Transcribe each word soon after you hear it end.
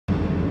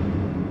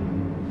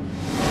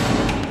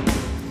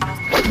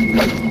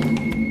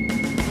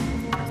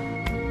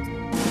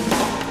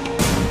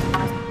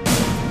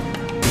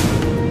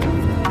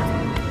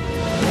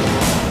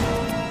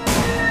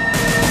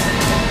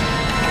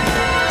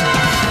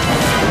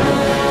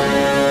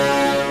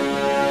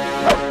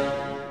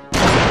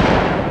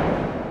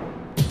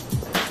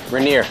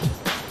Rainier,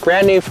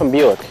 brand new from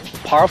Buick.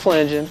 Powerful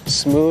engine,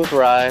 smooth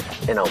ride,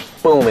 and a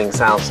booming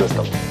sound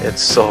system.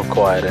 It's so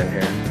quiet in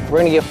here. We're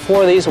gonna get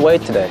 4 of these away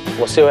today.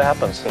 We'll see what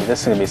happens.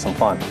 This is gonna be some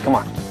fun. Come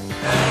on.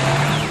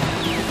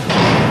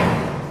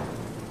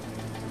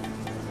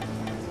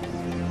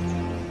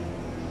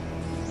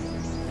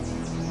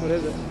 What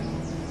is it?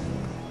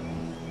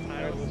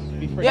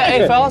 Yeah,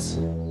 hey fellas,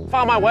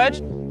 found my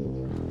wedge.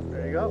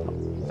 There you go.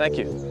 Thank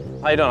you.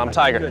 How you doing? I'm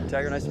Tiger. Good,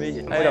 Tiger. Nice to meet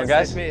you. How you doing,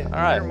 guys? Nice to meet you. All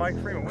right.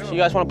 So you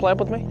guys want to play up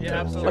with me? Yeah,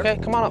 absolutely. Okay,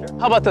 come on up.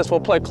 How about this? We'll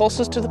play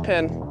closest to the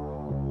pin,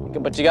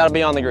 but you got to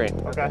be on the green.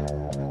 Okay.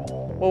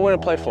 What are we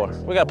gonna play for?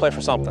 We got to play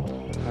for something.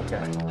 Okay.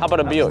 How about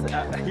a Buick?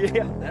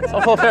 Yeah. That's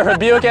Oh, favorite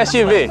Buick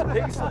SUV.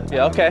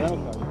 Yeah. Okay.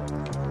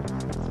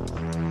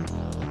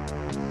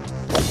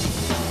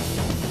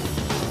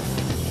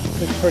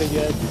 Looks pretty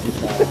good.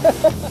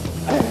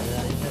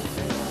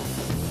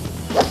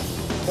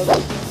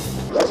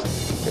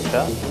 Good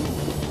shot.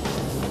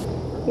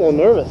 A little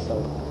nervous.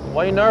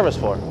 What are you nervous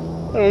for? I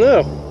don't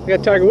know. I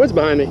got Tiger Woods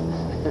behind me.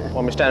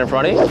 Want me to stand in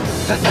front of you?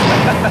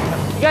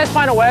 You guys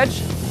find a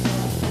wedge?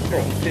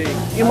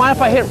 You mind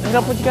if I hit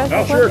up with you guys?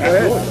 Oh, sure. Go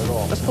ahead.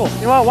 That's cool.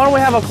 You know what? Why don't we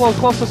have a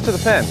closest to the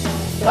pin?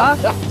 Huh?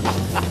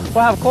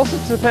 We'll have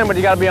closest to the pin, but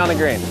you got to be on the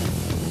green.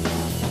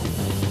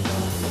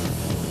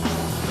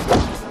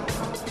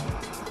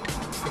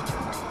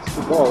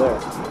 Good ball there.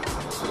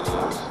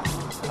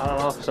 I don't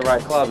know if it's the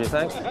right club, you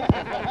think?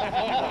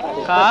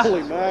 Huh?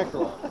 Holy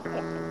mackerel.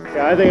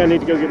 Yeah, I think I need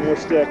to go get more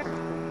stick.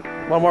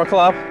 One more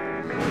club?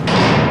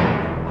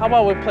 How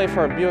about we play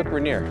for a Buick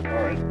Rainier? All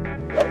right.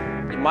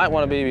 You might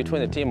want to be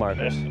between the tee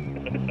markers.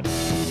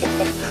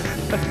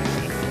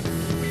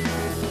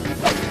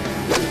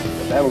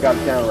 I haven't got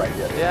the counter right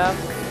yet. Yeah,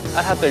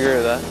 I have to agree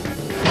with that.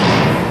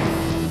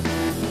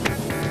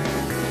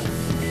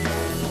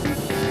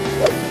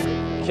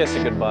 Kiss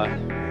it goodbye.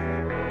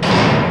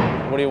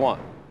 What do you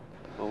want?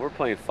 Well, we're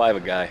playing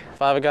 5-a-guy.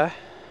 5-a-guy?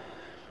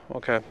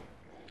 Okay.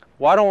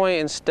 Why don't we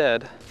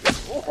instead...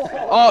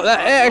 Oh,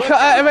 I'm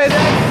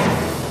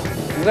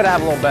gonna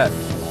have a little bet.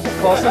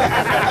 Closer?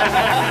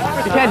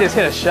 You can't just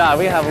hit a shot.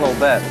 We can have a little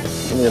bet.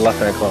 Give me your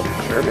left-hand club.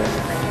 Sure, man.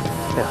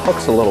 It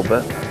hooks a little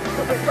bit.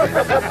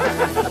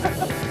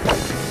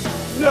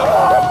 No!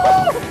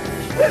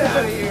 Get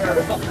out of here!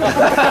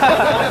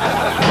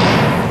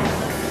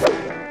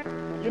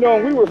 You know,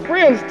 we were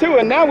friends too,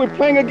 and now we're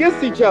playing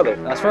against each other.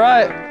 That's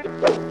right.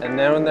 And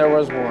then there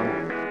was one.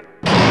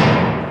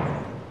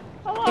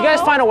 Hello. You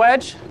guys find a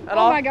wedge at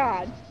all? Oh my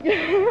God. There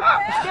it is,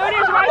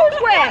 right on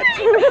the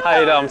wedge. How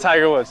you doing? I'm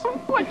Tiger Woods.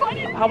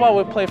 How about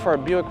we play for a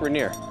Buick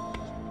Rainier?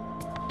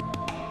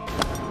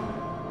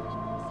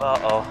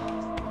 Uh-oh.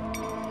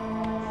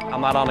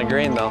 I'm not on the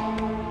green though.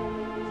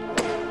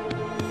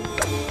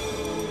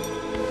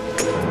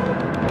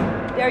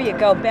 There you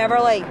go,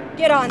 Beverly.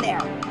 Get on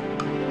there.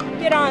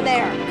 Get on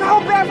there.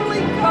 Go, Beverly.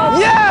 Go.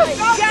 Yes!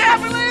 Go,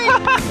 Beverly.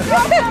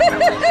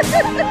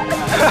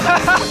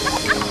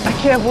 I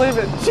can't believe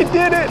it. She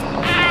did it.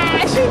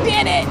 Ah, she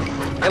did it.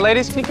 Hey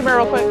ladies, can you come here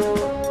real quick?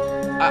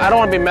 I don't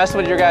want to be messing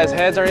with your guys'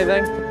 heads or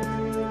anything.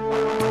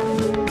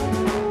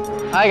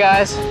 Hi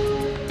guys.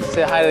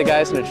 Say hi to the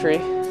guys in the tree.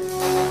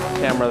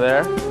 Camera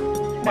there.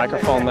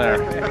 Microphone there.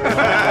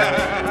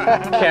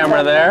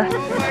 Camera there.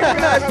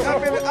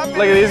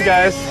 Look at these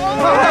guys.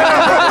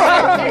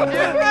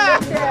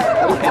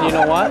 And you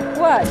know what?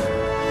 What?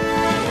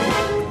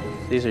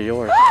 These are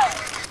yours.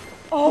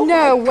 Oh,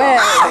 no way.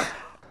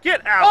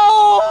 Get out!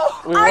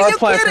 Oh, Are you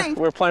kidding?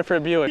 We're playing for a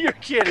Buick. You're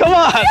kidding. Come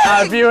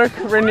on! Buick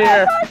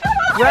Rainier.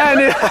 Brand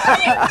new.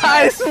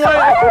 I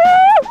swear.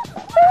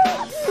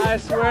 I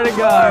swear to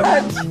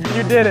God.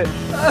 You did it.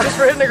 Just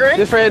for hitting the green?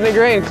 Just for hitting the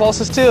green.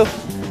 Closest to.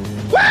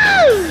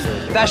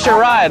 Woo! That's your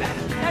ride.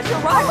 That's your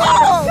ride.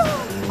 Oh,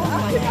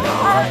 my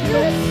God.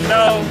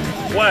 No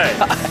way.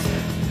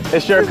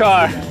 It's your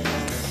car.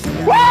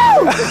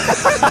 Woo!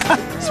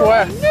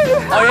 Swear.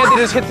 All you had to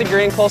do is hit the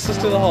green closest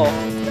to the hole.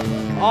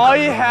 All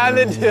you had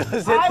to do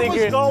is hit the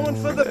green. I was going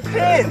for the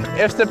pin.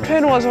 If the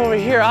pin was over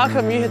here, how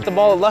come you hit the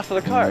ball left of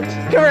the cards?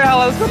 Come here,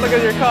 Helen. Let's go look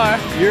at your car.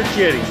 You're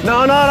kidding.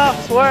 No,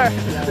 swear.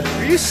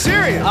 Are you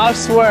serious? I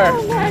swear.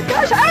 Oh, my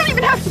gosh. I don't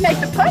even have to make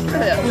the putt for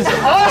this. This is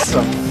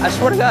awesome. I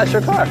swear to God, it's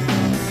your car.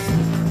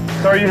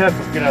 Sorry, you have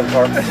to get out of the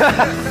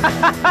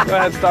car. Go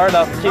ahead, start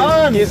up.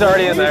 He's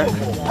already in there. Oh,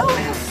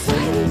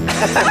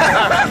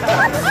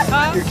 how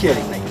exciting. You're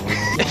kidding me.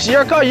 It's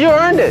your car. You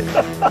earned it.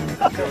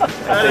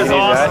 That is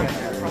awesome.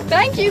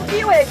 Thank you,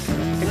 Buick.